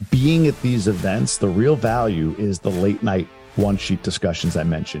being at these events, the real value is the late night one sheet discussions I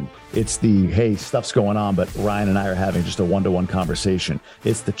mentioned. It's the, hey, stuff's going on, but Ryan and I are having just a one-to-one conversation.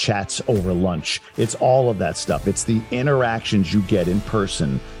 It's the chats over lunch. It's all of that stuff. It's the interactions you get in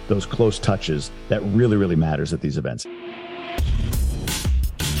person, those close touches that really, really matters at these events.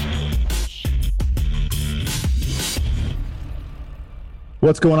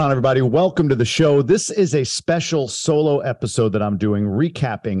 What's going on, everybody? Welcome to the show. This is a special solo episode that I'm doing,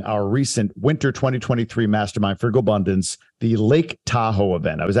 recapping our recent Winter 2023 Mastermind for GoBundance, the Lake Tahoe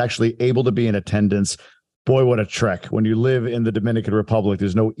event. I was actually able to be in attendance. Boy, what a trek. When you live in the Dominican Republic,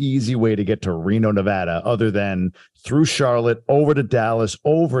 there's no easy way to get to Reno, Nevada, other than through Charlotte, over to Dallas,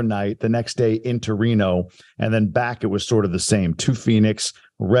 overnight, the next day into Reno, and then back, it was sort of the same. To Phoenix,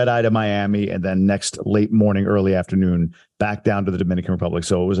 red eye to Miami, and then next late morning, early afternoon, back down to the Dominican Republic.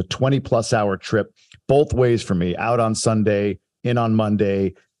 So it was a 20-plus hour trip both ways for me, out on Sunday, in on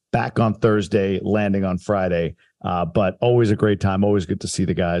Monday, back on Thursday, landing on Friday. But always a great time. Always good to see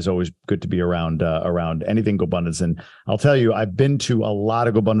the guys. Always good to be around anything GoBundance. And I'll tell you, I've been to a lot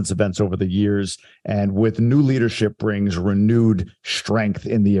of GoBundance events over the years, and with new leadership brings renewed strength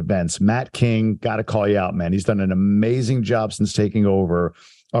in the events. Matt King, got to call you out, man. He's done an amazing job since taking over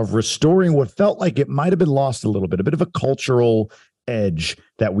of restoring what felt like it might have been lost a little bit, a bit of a cultural edge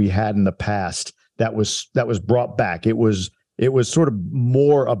that we had in the past that was brought back. It was sort of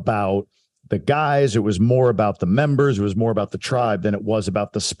more about the guys, it was more about the members, it was more about the tribe than it was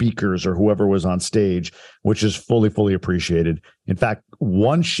about the speakers or whoever was on stage, which is fully appreciated. In fact,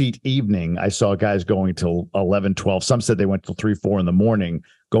 one sheet evening, I saw guys going till 11, 12. Some said they went till 3, 4 in the morning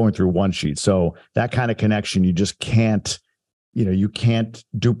going through one sheet. So that kind of connection, you just can't, you can't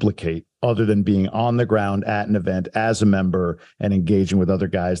duplicate other than being on the ground at an event as a member and engaging with other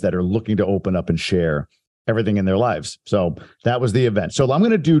guys that are looking to open up and share everything in their lives. So that was the event. So I'm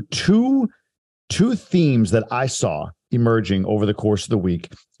going to do two themes that I saw emerging over the course of the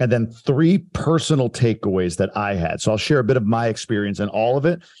week, and then 3 personal takeaways that I had. So I'll share a bit of my experience in all of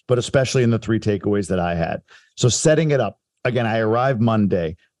it, but especially in the 3 takeaways that I had. So setting it up, again, I arrived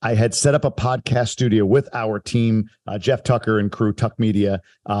Monday. I had set up a podcast studio with our team, Jeff Tucker and crew, Tuck Media,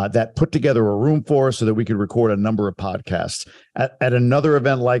 that put together a room for us so that we could record a number of podcasts. At another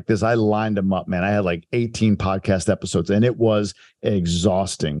event like this, I lined them up, man. I had like 18 podcast episodes, and it was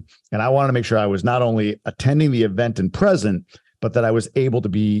exhausting. And I wanted to make sure I was not only attending the event and present, but that I was able to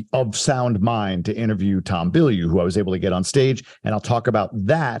be of sound mind to interview Tom Bilyeu, who I was able to get on stage. And I'll talk about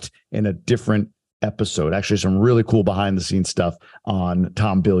that in a different episode. Actually, some really cool behind the scenes stuff on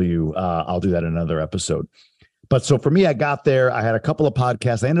Tom Bilyeu. I'll do that in another episode. But so for me, I got there. I had a couple of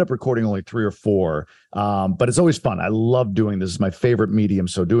podcasts. I ended up recording only 3 or 4, but it's always fun. I love doing this. It's my favorite medium.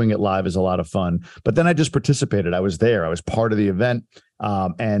 So doing it live is a lot of fun. But then I just participated. I was there. I was part of the event.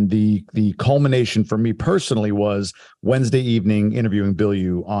 And the culmination for me personally was Wednesday evening interviewing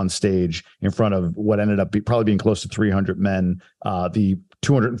Bilyeu on stage in front of what ended up probably being close to 300 men. The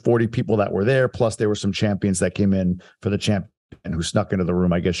 240 people that were there, plus there were some champions that came in for the champion who snuck into the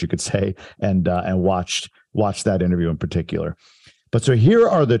room, I guess you could say, and watched that interview in particular. But so here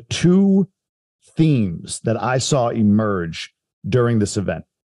are the 2 themes that I saw emerge during this event.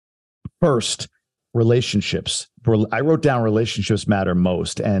 First, relationships. I wrote down relationships matter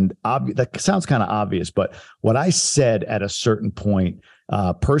most. And that sounds kind of obvious, but what I said at a certain point,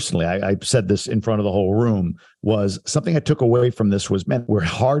 personally, I said this in front of the whole room, was something I took away from this was, man, we're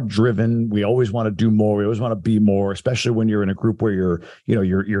hard driven. We always want to do more. We always want to be more, especially when you're in a group where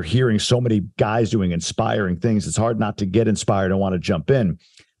you're hearing so many guys doing inspiring things. It's hard not to get inspired and want to jump in.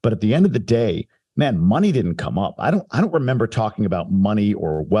 But at the end of the day, man, money didn't come up. I don't remember talking about money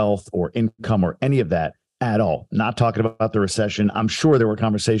or wealth or income or any of that at all. Not talking about the recession. I'm sure there were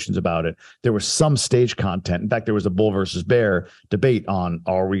conversations about it. There was some stage content. In fact, there was a bull versus bear debate on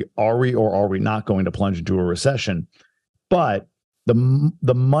are we or are we not going to plunge into a recession? But the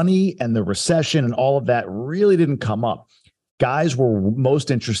money and the recession and all of that really didn't come up. Guys were most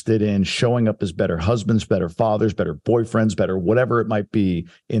interested in showing up as better husbands, better fathers, better boyfriends, better whatever it might be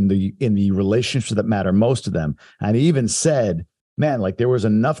in the relationships that matter most to them. And he even said, man, like there was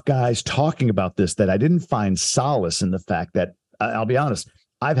enough guys talking about this that I didn't find solace in the fact that, I'll be honest,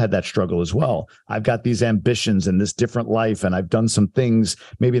 I've had that struggle as well. I've got these ambitions and this different life, and I've done some things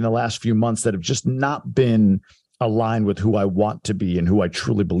maybe in the last few months that have just not been aligned with who I want to be and who I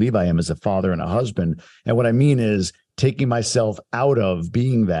truly believe I am as a father and a husband. And what I mean is taking myself out of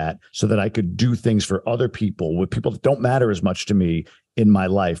being that so that I could do things for other people with people that don't matter as much to me in my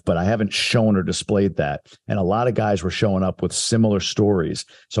life, but I haven't shown or displayed that. And a lot of guys were showing up with similar stories.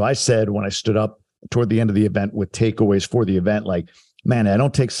 So I said, when I stood up toward the end of the event with takeaways for the event, like, man, I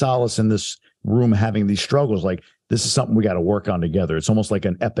don't take solace in this room having these struggles. Like, this is something we got to work on together. It's almost like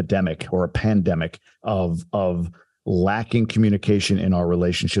an epidemic or a pandemic of lacking communication in our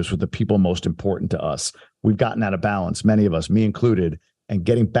relationships with the people most important to us. We've gotten out of balance, many of us, me included, and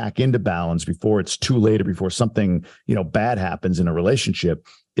getting back into balance before it's too late or before something, bad happens in a relationship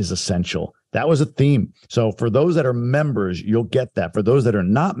is essential. That was a theme. So for those that are members, you'll get that. For those that are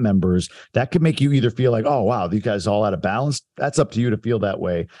not members, that could make you either feel like, oh, wow, these guys are all out of balance. That's up to you to feel that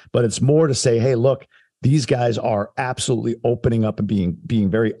way. But it's more to say, hey, look, these guys are absolutely opening up and being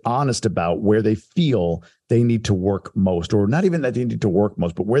very honest about where they feel they need to work most, or not even that they need to work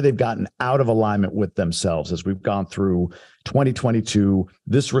most, but where they've gotten out of alignment with themselves. As we've gone through 2022,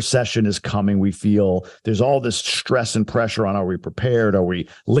 this recession is coming. We feel there's all this stress and pressure on, are we prepared? Are we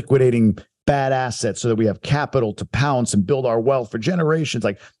liquidating bad assets so that we have capital to pounce and build our wealth for generations?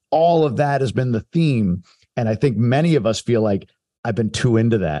 Like, all of that has been the theme. And I think many of us feel like, I've been too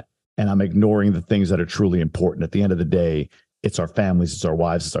into that, and I'm ignoring the things that are truly important. At the end of the day, it's our families, it's our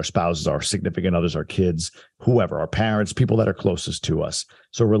wives, it's our spouses, our significant others, our kids, whoever, our parents, people that are closest to us.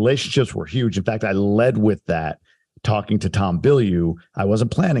 So relationships were huge. In fact, I led with that talking to Tom Bilyeu. I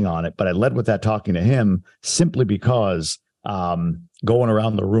wasn't planning on it, but I led with that talking to him simply because going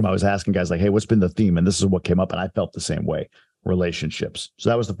around the room, I was asking guys like, hey, what's been the theme? And this is what came up. And I felt the same way, relationships.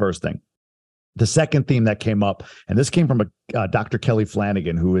 So that was the first thing. The second theme that came up, and this came from Dr. Kelly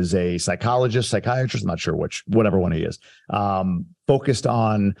Flanagan, who is a psychologist, psychiatrist, I'm not sure whatever one he is, focused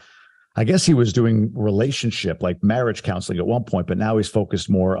on, I guess he was doing relationship, like marriage counseling at one point, but now he's focused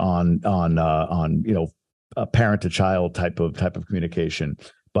more on a parent to child type of communication.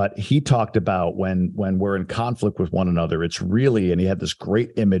 But he talked about when we're in conflict with one another, it's really, and he had this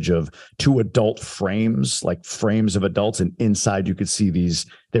great image of two adult frames, like frames of adults, and inside you could see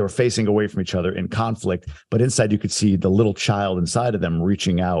they were facing away from each other in conflict, but inside you could see the little child inside of them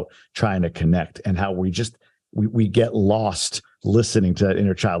reaching out, trying to connect, and how we get lost listening to that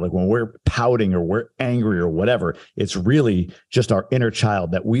inner child. Like when we're pouting or we're angry or whatever, it's really just our inner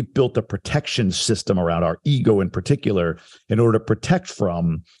child that we've built a protection system around, our ego in particular, in order to protect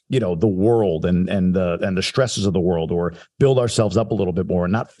from, the world and the stresses of the world, or build ourselves up a little bit more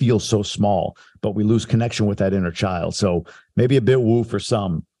and not feel so small, but we lose connection with that inner child. So maybe a bit woo for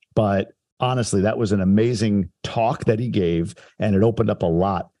some, but honestly, that was an amazing talk that he gave, and it opened up a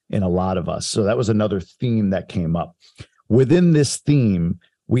lot in a lot of us. So that was another theme that came up. Within this theme,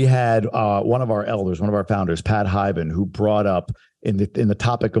 we had one of our elders, one of our founders, Pat Hyben, who brought up in the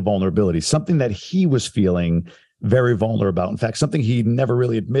topic of vulnerability, something that he was feeling very vulnerable about. In fact, something he never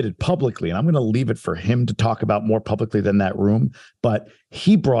really admitted publicly. And I'm going to leave it for him to talk about more publicly than that room. But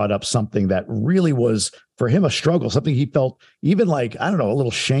he brought up something that really was, for him, a struggle, something he felt even like, I don't know, a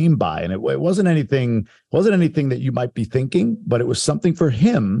little shame by. And it wasn't anything that you might be thinking, but it was something for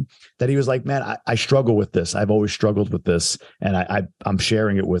him that he was like, man, I struggle with this. I've always struggled with this. And I'm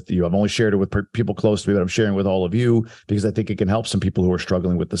sharing it with you. I've only shared it with people close to me, but I'm sharing with all of you because I think it can help some people who are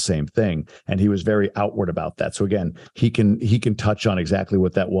struggling with the same thing. And he was very outward about that. So again, he can touch on exactly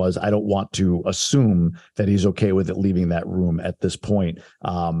what that was. I don't want to assume that he's okay with it leaving that room at this point.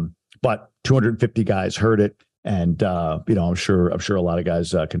 But 250 guys heard it. And, I'm sure a lot of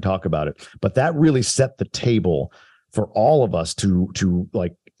guys can talk about it, but that really set the table for all of us to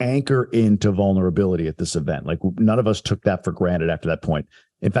like anchor into vulnerability at this event. Like, none of us took that for granted after that point.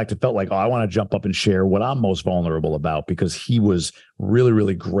 In fact, it felt like, I want to jump up and share what I'm most vulnerable about, because he was really,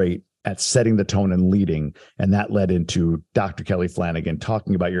 really great at setting the tone and leading. And that led into Dr. Kelly Flanagan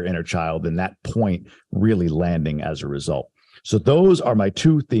talking about your inner child, and that point really landing as a result. So those are my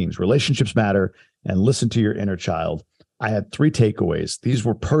two themes: relationships matter and listen to your inner child. I had 3 takeaways. These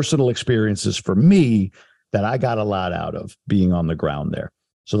were personal experiences for me that I got a lot out of being on the ground there.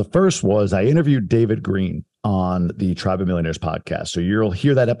 So the first was, I interviewed David Green on the Tribe of Millionaires podcast. So you'll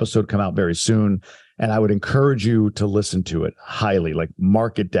hear that episode come out very soon. And I would encourage you to listen to it highly, like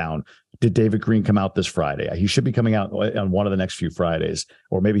mark it down. Did David Green come out this Friday? He should be coming out on one of the next few Fridays,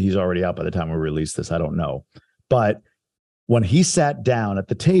 or maybe he's already out by the time we release this. I don't know. But when he sat down at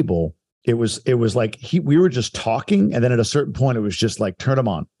the table, it was like we were just talking. And then at a certain point, it was just like, turn them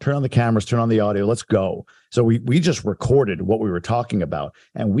on, turn on the cameras, turn on the audio, let's go. So we just recorded what we were talking about.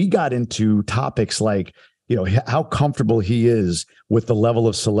 And we got into topics like, how comfortable he is with the level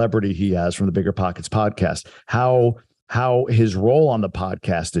of celebrity he has from the Bigger Pockets podcast, how his role on the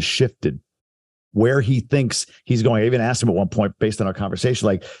podcast has shifted, where he thinks he's going. I even asked him at one point, based on our conversation,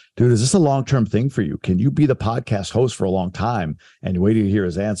 like, dude, is this a long-term thing for you? Can you be the podcast host for a long time? And wait till you hear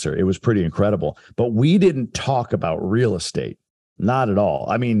his answer. It was pretty incredible. But we didn't talk about real estate. Not at all.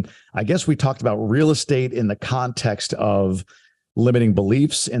 I mean, I guess we talked about real estate in the context of limiting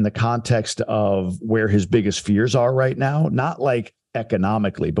beliefs in the context of where his biggest fears are right now, not like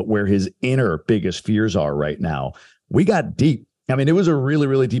economically, but where his inner biggest fears are right now. We got deep. I mean, it was a really,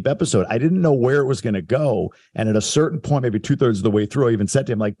 really deep episode. I didn't know where it was going to go. And at a certain point, maybe 2/3 of the way through, I even said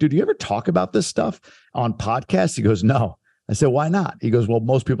to him, like, dude, do you ever talk about this stuff on podcasts? He goes, no. I said, why not? He goes, well,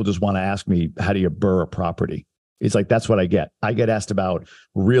 most people just want to ask me, how do you burr a property? It's like, that's what I get. I get asked about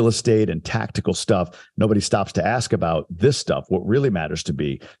real estate and tactical stuff. Nobody stops to ask about this stuff, what really matters to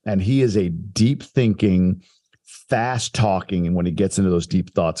me. And he is a deep thinking, fast talking, and when he gets into those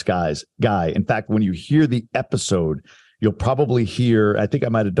deep thoughts, guy. In fact, when you hear the episode, you'll probably hear, I think I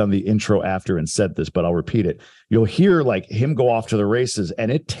might have done the intro after and said this, but I'll repeat it. You'll hear like him go off to the races,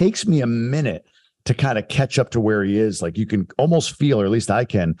 and it takes me a minute to kind of catch up to where he is. Like you can almost feel, or at least I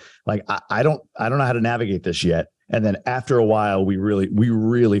can, like, I don't know how to navigate this yet. And then after a while, we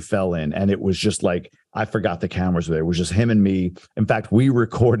really fell in, and it was just like, I forgot the cameras were there. It was just him and me. In fact, we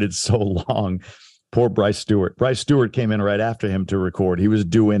recorded so long. Poor Bryce Stewart. Bryce Stewart came in right after him to record. He was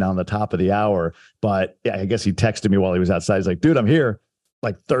due in on the top of the hour, but I guess he texted me while he was outside. He's like, dude, I'm here.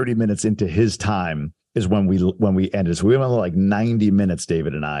 Like 30 minutes into his time is when we ended. So we went like 90 minutes,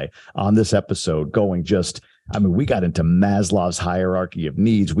 David and I, on this episode going we got into Maslow's hierarchy of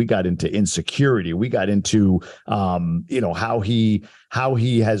needs. We got into insecurity. We got into, how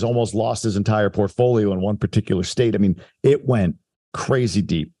he has almost lost his entire portfolio in one particular state. I mean, it went crazy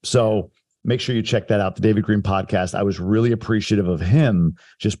deep. So make sure you check that out, the David Greene podcast. I was really appreciative of him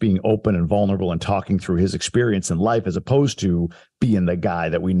just being open and vulnerable and talking through his experience in life, as opposed to being the guy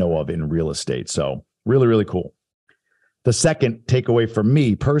that we know of in real estate. So really, really cool. The second takeaway for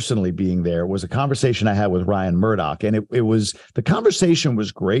me personally being there was a conversation I had with Ryan Murdoch. And the conversation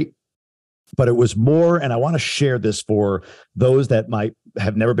was great, but it was more, and I want to share this for those that might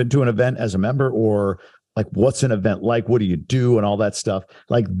have never been to an event as a member, or like, what's an event like? What do you do? And all that stuff.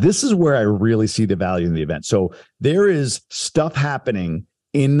 Like, this is where I really see the value in the event. So there is stuff happening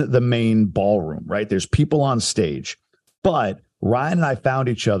in the main ballroom, right? There's people on stage, but Ryan and I found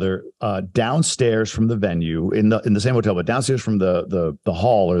each other downstairs from the venue in the same hotel, but downstairs from the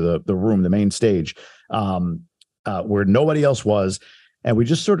hall, or the room, the main stage, where nobody else was. And we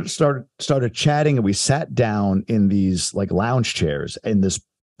just sort of started chatting, and we sat down in these like lounge chairs in this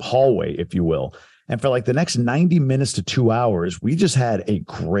hallway, if you will. And for like the next 90 minutes to 2 hours, we just had a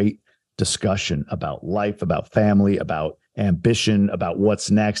great discussion about life, about family, about ambition, about what's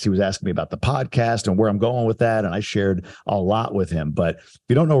next. He was asking me about the podcast and where I'm going with that. And I shared a lot with him. But if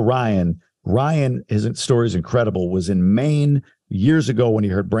you don't know Ryan, his story is incredible, was in Maine years ago when he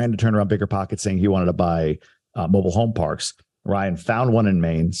heard Brandon Turner on Bigger Pockets saying he wanted to buy mobile home parks. Ryan found one in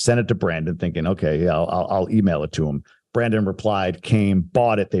Maine, sent it to Brandon thinking, okay, yeah, I'll email it to him. Brandon replied, came,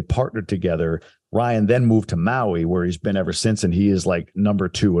 bought it. They partnered together. Ryan then moved to Maui, where he's been ever since, and he is like number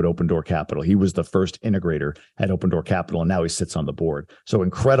 2 at Open Door Capital. He was the first integrator at Open Door Capital, and now he sits on the board. So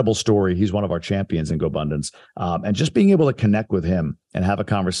incredible story. He's one of our champions in GoBundance. And just being able to connect with him and have a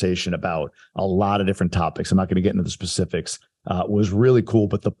conversation about a lot of different topics, I'm not going to get into the specifics, was really cool.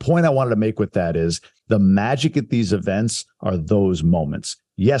 But the point I wanted to make with that is the magic at these events are those moments.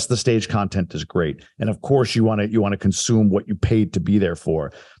 Yes, the stage content is great. And of course, you want to consume what you paid to be there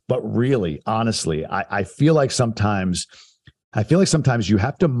for. But really, honestly, I feel like sometimes you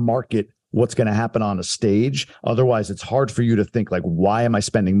have to market what's going to happen on a stage. Otherwise, it's hard for you to think like, why am I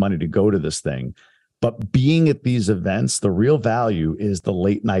spending money to go to this thing? But being at these events, the real value is the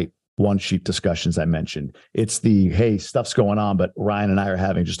late night one sheet discussions I mentioned. It's the, hey, stuff's going on, but Ryan and I are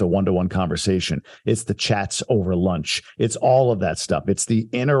having just a one-to-one conversation. It's the chats over lunch. It's all of that stuff. It's the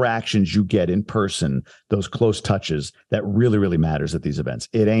interactions you get in person, those close touches that really, really matters at these events.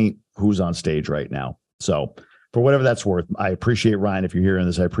 It ain't who's on stage right now. So for whatever that's worth, I appreciate Ryan. If you're hearing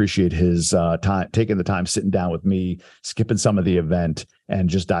this, I appreciate his time, taking the time, sitting down with me, skipping some of the event, and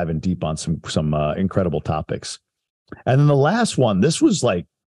just diving deep on some incredible topics. And then the last one, this was like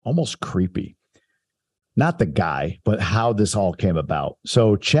almost creepy. Not the guy, but how this all came about.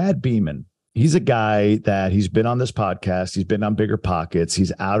 So Chad Beeman, he's a guy that he's been on this podcast. He's been on Bigger Pockets.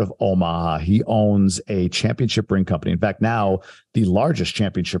 He's out of Omaha. He owns a championship ring company. In fact, now the largest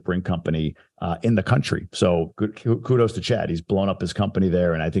championship ring company in the country. So kudos to Chad. He's blown up his company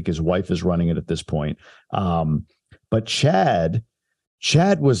there, and I think his wife is running it at this point. But Chad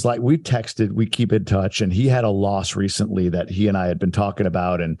was like, we texted, we keep in touch, and he had a loss recently that he and I had been talking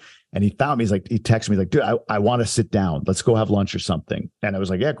about. And he found me, he texted me like, dude, I want to sit down. Let's go have lunch or something. And I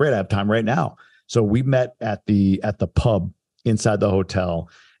was like, yeah, great. I have time right now. So we met at the pub inside the hotel.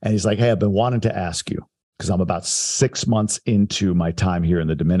 And he's like, hey, I've been wanting to ask you, because I'm about 6 months into my time here in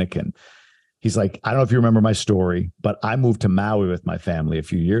the Dominican. he's like, I don't know if you remember my story, but I moved to Maui with my family a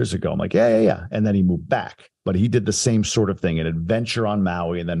few years ago. I'm like, yeah. And then he moved back, but he did the same sort of thing, an adventure on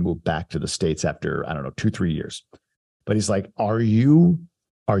Maui, and then moved back to the States after, I don't know, 2-3 years. But he's like, are you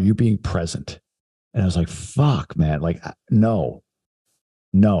being present? And I was like, fuck, man. Like, no.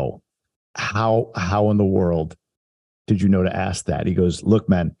 How in the world did you know to ask that? He goes, look,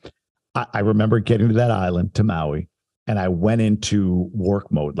 man, I remember getting to that island, to Maui, and I went into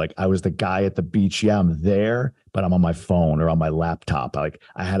work mode. Like, I was the guy at the beach. Yeah, I'm there, but I'm on my phone or on my laptop. Like,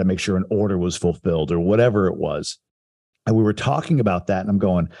 I had to make sure an order was fulfilled or whatever it was. And we were talking about that, and I'm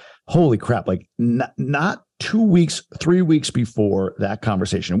going, holy crap. Like, not 2 weeks, 3 weeks before that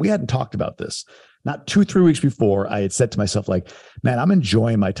conversation, we hadn't talked about this. Not 2-3 weeks before, I had said to myself, like, man, I'm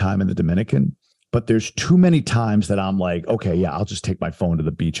enjoying my time in the Dominican, but there's too many times that I'm like, okay, yeah, I'll just take my phone to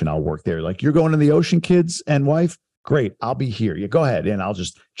the beach and I'll work there. Like, you're going to the ocean, kids and wife? Great, I'll be here. Yeah, go ahead. And I'll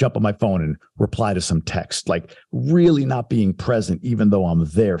just jump on my phone and reply to some text, like really not being present, even though I'm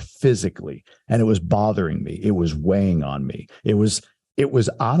there physically. And it was bothering me. It was weighing on me. It was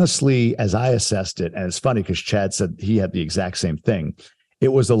honestly, as I assessed it, and it's funny because Chad said he had the exact same thing.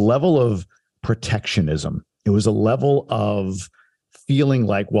 It was a level of protectionism. It was a level of feeling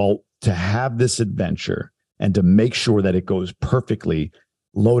like, well, to have this adventure and to make sure that it goes perfectly,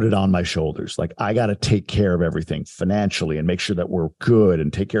 loaded on my shoulders. Like, I got to take care of everything financially and make sure that we're good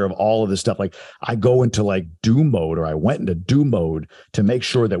and take care of all of this stuff. Like, I go into like do mode, or I went into do mode to make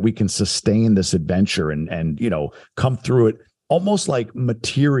sure that we can sustain this adventure and come through it almost like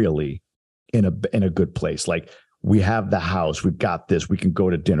materially in a good place. Like, we have the house, we've got this, we can go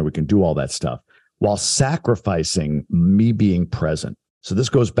to dinner, we can do all that stuff while sacrificing me being present. So this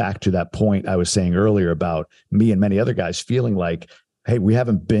goes back to that point I was saying earlier about me and many other guys feeling like, hey, we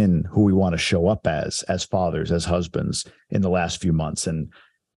haven't been who we want to show up as fathers, as husbands in the last few months. And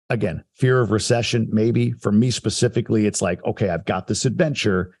again, fear of recession, maybe. For me specifically, it's like, okay, I've got this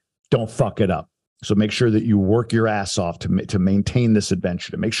adventure, don't fuck it up. So make sure that you work your ass off to maintain this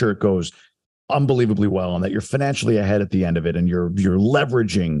adventure, to make sure it goes unbelievably well and that you're financially ahead at the end of it and you're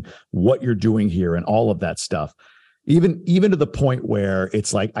leveraging what you're doing here and all of that stuff. Even to the point where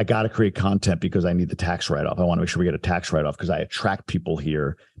it's like, I got to create content because I need the tax write-off. I want to make sure we get a tax write-off because I attract people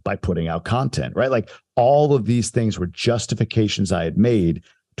here by putting out content, right? Like, all of these things were justifications I had made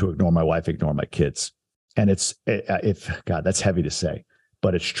to ignore my wife, ignore my kids. And God, that's heavy to say,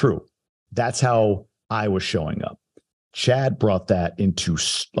 but it's true. That's how I was showing up. Chad brought that into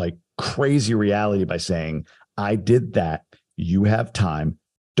like crazy reality by saying, I did that. You have time.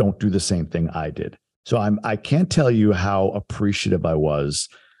 Don't do the same thing I did. So I can't tell you how appreciative I was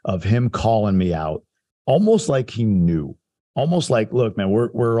of him calling me out, almost like he knew, almost like, look, man,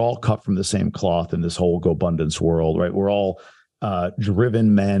 we're all cut from the same cloth in this whole GoBundance world, right? We're all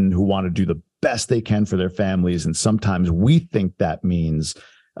driven men who want to do the best they can for their families. And sometimes we think that means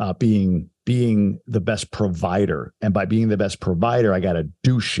being the best provider. And by being the best provider, I got to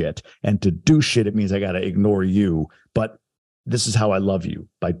do shit. And to do shit, it means I got to ignore you. But this is how I love you,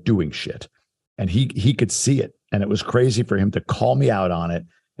 by doing shit. And he could see it. And it was crazy for him to call me out on it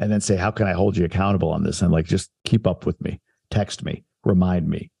and then say, how can I hold you accountable on this? And like, just keep up with me, text me, remind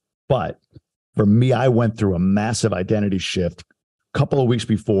me. But for me, I went through a massive identity shift a couple of weeks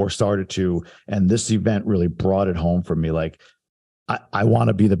before, and this event really brought it home for me. Like, I want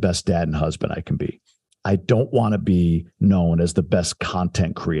to be the best dad and husband I can be. I don't want to be known as the best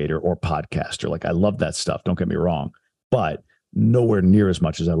content creator or podcaster. Like, I love that stuff, don't get me wrong, but nowhere near as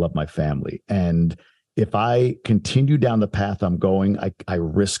much as I love my family. And if I continue down the path I'm going, I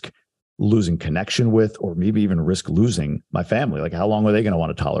risk losing connection with, or maybe even risk losing my family. Like, how long are they going to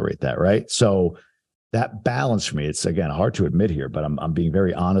want to tolerate that? Right. So that balance for me, it's again, hard to admit here, but I'm being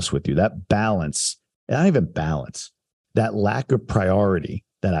very honest with you. That balance, and not even balance, that lack of priority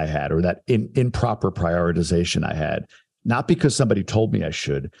that I had, or that improper prioritization I had, not because somebody told me I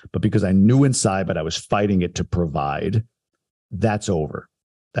should, but because I knew inside, but I was fighting it to provide. That's over.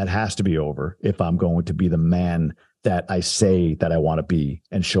 That has to be over if I'm going to be the man that I say that I want to be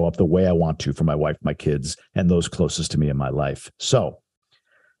and show up the way I want to for my wife, my kids, and those closest to me in my life. So,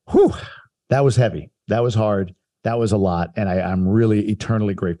 that was heavy. That was hard. That was a lot. And I'm really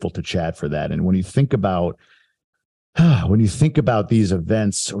eternally grateful to Chad for that. And when you think about these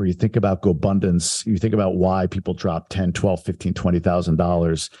events, or you think about GoBundance, you think about why people drop $10, $12, $15,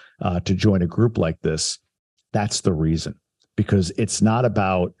 $20,000 to join a group like this. That's the reason. Because it's not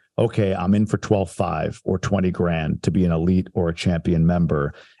about, okay, I'm in for 12.5 or 20 grand to be an elite or a champion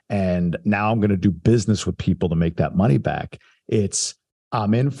member, and now I'm going to do business with people to make that money back. It's,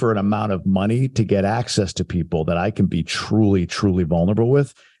 I'm in for an amount of money to get access to people that I can be truly, truly vulnerable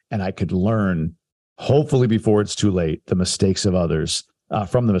with, and I could learn, hopefully before it's too late, the mistakes of others,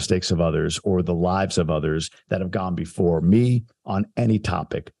 from the mistakes of others or the lives of others that have gone before me on any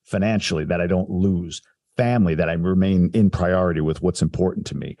topic, financially, that I don't lose, family, that I remain in priority with what's important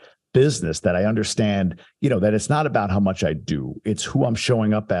to me, business, that I understand, that it's not about how much I do, it's who I'm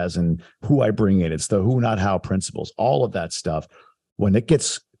showing up as and who I bring in. It's the who, not how principles, all of that stuff. When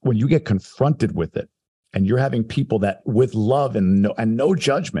you get confronted with it and you're having people that with love and no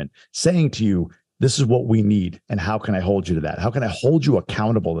judgment saying to you, this is what we need. And how can I hold you to that? How can I hold you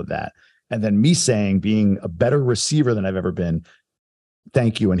accountable to that? And then me saying, being a better receiver than I've ever been,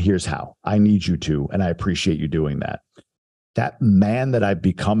 thank you. And here's how. I need you to, and I appreciate you doing that. That man that I've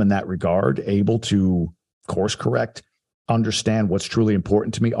become in that regard, able to course correct, understand what's truly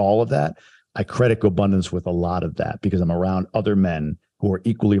important to me, all of that, I credit GoBundance with a lot of that because I'm around other men who are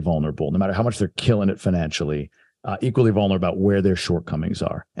equally vulnerable, no matter how much they're killing it financially. Equally vulnerable about where their shortcomings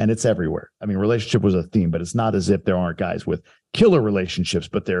are. And it's everywhere. I mean, relationship was a theme, but it's not as if there aren't guys with killer relationships,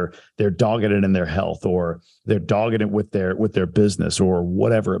 but they're dogged it in their health, or they're dogged it with their business, or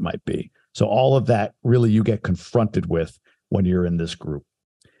whatever it might be. So all of that really you get confronted with when you're in this group.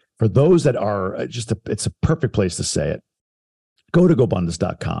 For those that are it's a perfect place to say it. Go to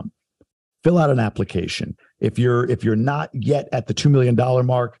GoBundance.com, fill out an application. If you're not yet at the $2 million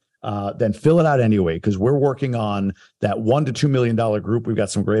mark, then fill it out anyway, because we're working on that $1 to $2 million group. We've got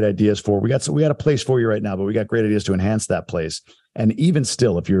some great ideas for. We got a place for you right now, but we got great ideas to enhance that place. And even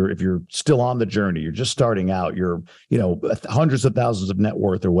still, if you're still on the journey, you're just starting out, you're hundreds of thousands of net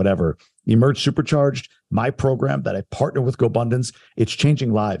worth or whatever. Emerge Supercharged, my program that I partner with GoBundance, it's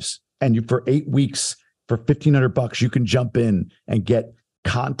changing lives. And for 8 weeks, for $1,500, you can jump in and get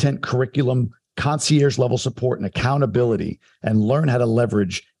content, curriculum, concierge level support and accountability, and learn how to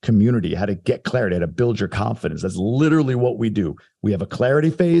leverage community, how to get clarity, how to build your confidence. That's literally what we do. We have a clarity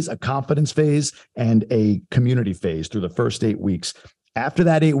phase, a confidence phase, and a community phase through the first 8 weeks. After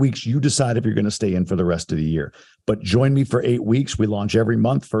that 8 weeks, you decide if you're going to stay in for the rest of the year. But join me for 8 weeks. We launch every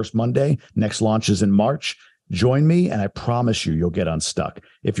month, first Monday. Next launch is in March. Join me, and I promise you'll get unstuck.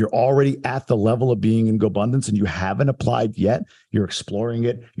 If you're already at the level of being in GoBundance and you haven't applied yet, you're exploring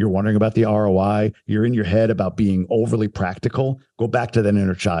it, you're wondering about the ROI, you're in your head about being overly practical, go back to that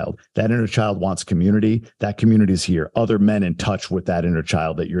inner child. That inner child wants community. That community is here. Other men in touch with that inner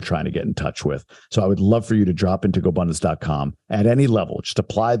child that you're trying to get in touch with. So I would love for you to drop into GoBundance.com at any level. Just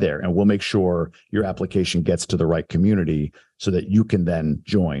apply there, and we'll make sure your application gets to the right community so that you can then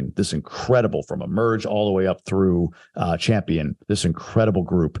join this incredible, from Emerge all the way up through Champion, this incredible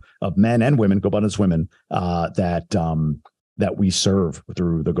group of men and women, GoBundance women, that we serve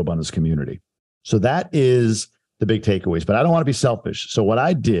through the GoBundance community. So that is the big takeaways, but I don't want to be selfish. So what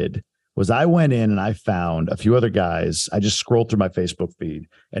I did was I went in and I found a few other guys. I just scrolled through my Facebook feed,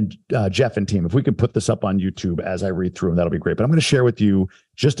 and Jeff and team, if we can put this up on YouTube as I read through them, that'll be great. But I'm going to share with you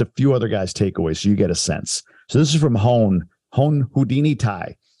just a few other guys' takeaways so you get a sense. So this is from Hone Houdini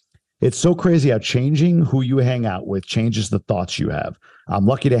Tai. It's so crazy how changing who you hang out with changes the thoughts you have. I'm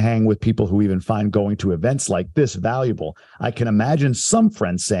lucky to hang with people who even find going to events like this valuable. I can imagine some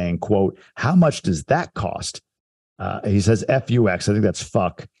friends saying, quote, how much does that cost? He says FUX. I think that's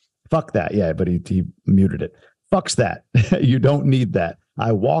fuck. Fuck that. Yeah, but he muted it. Fucks that. You don't need that.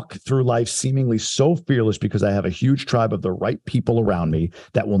 I walk through life seemingly so fearless because I have a huge tribe of the right people around me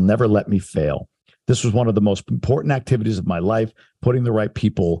that will never let me fail. This was one of the most important activities of my life, putting the right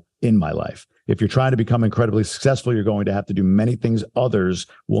people in my life. If you're trying to become incredibly successful, you're going to have to do many things others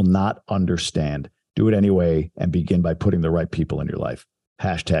will not understand. Do it anyway, and begin by putting the right people in your life.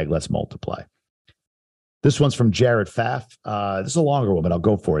 Hashtag let's multiply. This one's from Jared Pfaff. This is a longer one, but I'll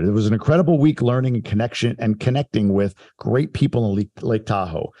go for it. It was an incredible week learning and connecting with great people in Lake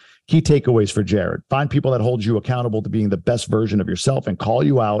Tahoe. Key takeaways for Jared: find people that hold you accountable to being the best version of yourself and call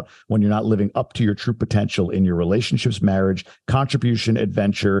you out when you're not living up to your true potential in your relationships, marriage, contribution,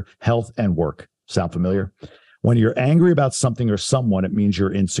 adventure, health, and work. Sound familiar? When you're angry about something or someone, it means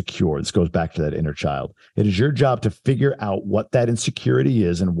you're insecure. This goes back to that inner child. It is your job to figure out what that insecurity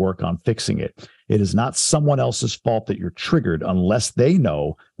is and work on fixing it. It is not someone else's fault that you're triggered unless they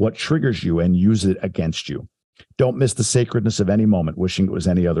know what triggers you and use it against you. Don't miss the sacredness of any moment wishing it was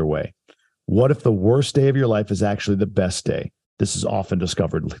any other way. What if the worst day of your life is actually the best day? This is often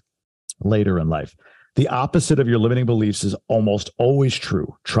discovered later in life. The opposite of your limiting beliefs is almost always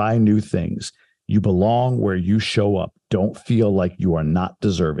true. Try new things. You belong where you show up. Don't feel like you are not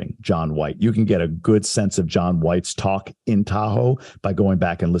deserving. John White. You can get a good sense of John White's talk in Tahoe by going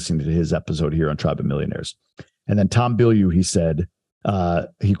back and listening to his episode here on Tribe of Millionaires. And then Tom Bilyeu, he said,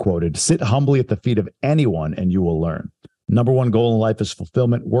 he quoted, sit humbly at the feet of anyone and you will learn. Number one goal in life is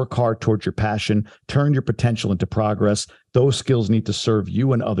fulfillment. Work hard towards your passion. Turn your potential into progress. Those skills need to serve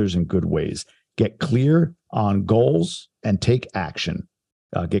you and others in good ways. Get clear on goals and take action.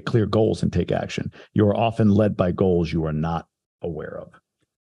 Get clear goals and take action. You are often led by goals you are not aware of.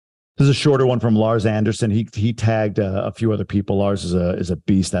 This is a shorter one from Lars Anderson. He tagged a few other people. Lars is a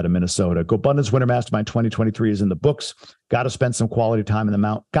beast out of Minnesota. GoBundance Winter Mastermind 2023 is in the books. Got to spend some quality time in the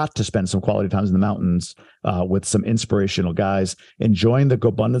mountains with some inspirational guys. Enjoying the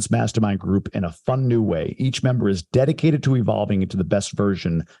GoBundance Mastermind group in a fun new way. Each member is dedicated to evolving into the best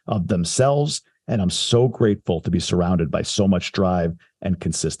version of themselves, and I'm so grateful to be surrounded by so much drive and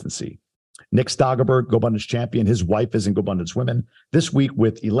consistency. Nick Stoggerberg, GoBundance champion. His wife is in GoBundance Women. This week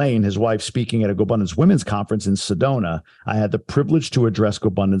with Elaine, his wife, speaking at a GoBundance Women's Conference in Sedona, I had the privilege to address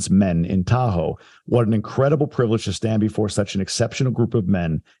GoBundance men in Tahoe. What an incredible privilege to stand before such an exceptional group of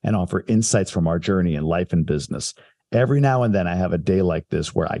men and offer insights from our journey in life and business. Every now and then I have a day like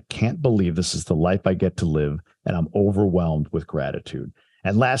this where I can't believe this is the life I get to live, and I'm overwhelmed with gratitude.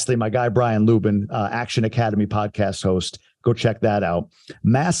 And lastly, my guy, Brian Lubin, Action Academy podcast host. Go check that out.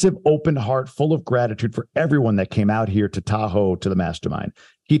 Massive open heart, full of gratitude for everyone that came out here to Tahoe to the mastermind.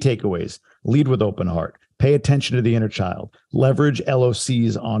 Key takeaways: lead with open heart, pay attention to the inner child, leverage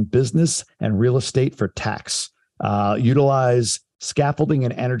LOCs on business and real estate for tax, utilize scaffolding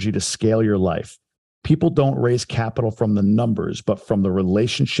and energy to scale your life. People don't raise capital from the numbers, but from the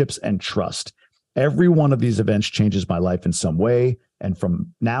relationships and trust. Every one of these events changes my life in some way. And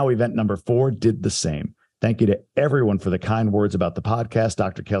from now, event number 4 did the same. Thank you to everyone for the kind words about the podcast.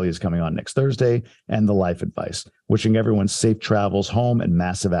 Dr. Kelly is coming on next Thursday, and the life advice. Wishing everyone safe travels home and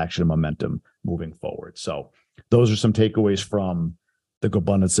massive action and momentum moving forward. So those are some takeaways from the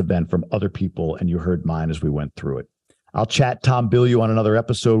GoBundance event from other people, and you heard mine as we went through it. I'll chat Tom Bilyeu on another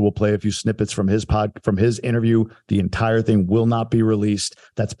episode. We'll play a few snippets from his interview. The entire thing will not be released.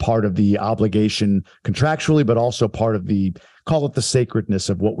 That's part of the obligation contractually, but also part of the, call it the sacredness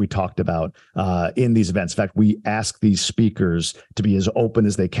of what we talked about in these events. In fact, we ask these speakers to be as open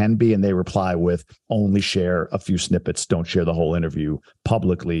as they can be, and they reply with only share a few snippets. Don't share the whole interview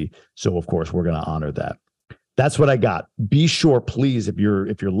publicly. So of course, we're going to honor that. That's what I got. Be sure, please, if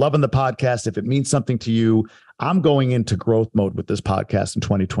you're loving the podcast, if it means something to you, I'm going into growth mode with this podcast in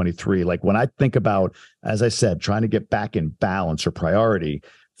 2023. Like when I think about, as I said, trying to get back in balance or priority,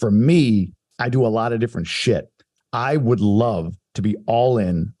 for me, I do a lot of different shit. I would love to be all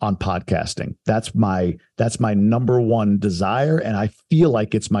in on podcasting. That's my number one desire. And I feel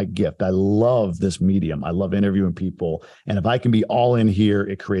like it's my gift. I love this medium. I love interviewing people. And if I can be all in here,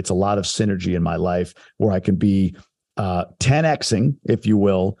 it creates a lot of synergy in my life where I can be 10Xing, if you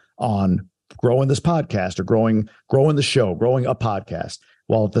will, on growing this podcast or growing the show, growing a podcast,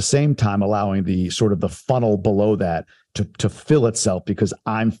 while at the same time allowing the sort of the funnel below that to fill itself, because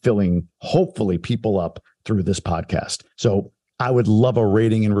I'm filling, hopefully, people up through this podcast. So I would love a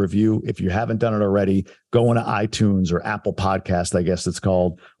rating and review. If you haven't done it already, go into iTunes or Apple Podcast, I guess it's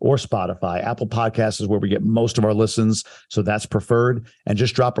called, or Spotify. Apple Podcasts is where we get most of our listens, so that's preferred. And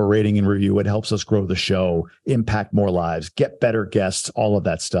just drop a rating and review. It helps us grow the show, impact more lives, get better guests, all of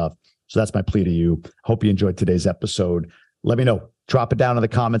that stuff. So that's my plea to you. Hope you enjoyed today's episode. Let me know. Drop it down in the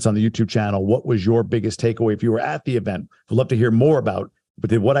comments on the YouTube channel. What was your biggest takeaway if you were at the event? We'd love to hear more about. But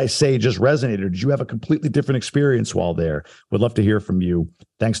did what I say just resonate, or did you have a completely different experience while there? Would love to hear from you.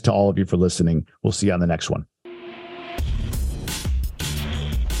 Thanks to all of you for listening. We'll see you on the next one.